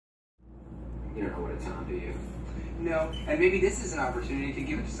You don't know what it's on, do you? No, and maybe this is an opportunity to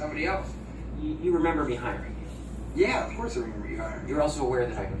give it to somebody else. You remember me hiring you. Yeah, of course I remember you hiring me. You're also aware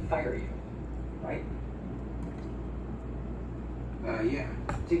that I can fire you, right? Yeah.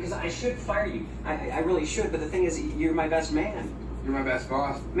 Because I should fire you. I really should, but the thing is, you're my best man. You're my best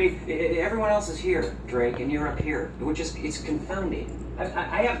boss. I mean, everyone else is here, Drake, and you're up here, which is, it's confounding.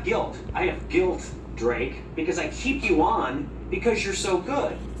 I have guilt. I have guilt, Drake, because I keep you on because you're so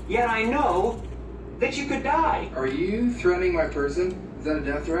good. Yet I know that you could die. Are you threatening my person? Is that a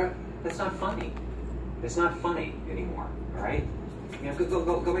death threat? That's not funny. It's not funny anymore, all right? You know,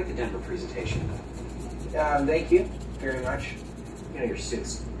 go make the Denver presentation. Thank you very much. You know, your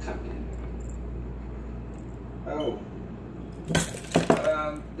suit's tucked in. Oh.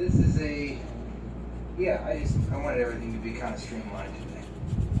 This is a... Yeah, I wanted everything to be kind of streamlined today.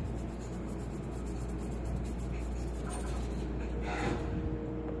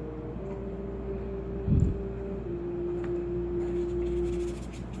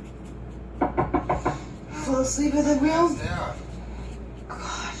 Fall asleep at the wheel? Yeah.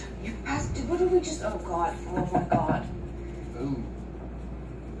 God, you passed. What did we just? Oh God! Oh my God! Ooh.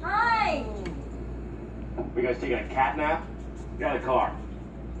 Hi. We guys taking a cat nap? Get out of the car.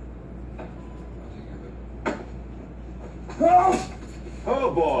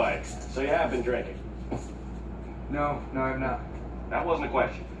 Oh boy! So you have been drinking? No, I've not. That wasn't a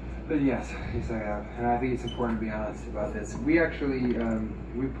question. But yes I have. And I think it's important to be honest about this. We actually,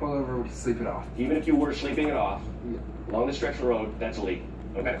 we pull over to sleep it off. Even if you were sleeping it off, along the stretch of the road, that's illegal.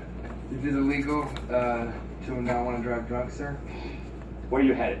 Okay. Is it illegal to not want to drive drunk, sir? Where are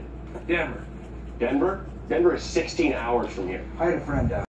you headed? Denver. Denver? Denver is 16 hours from here. I had a friend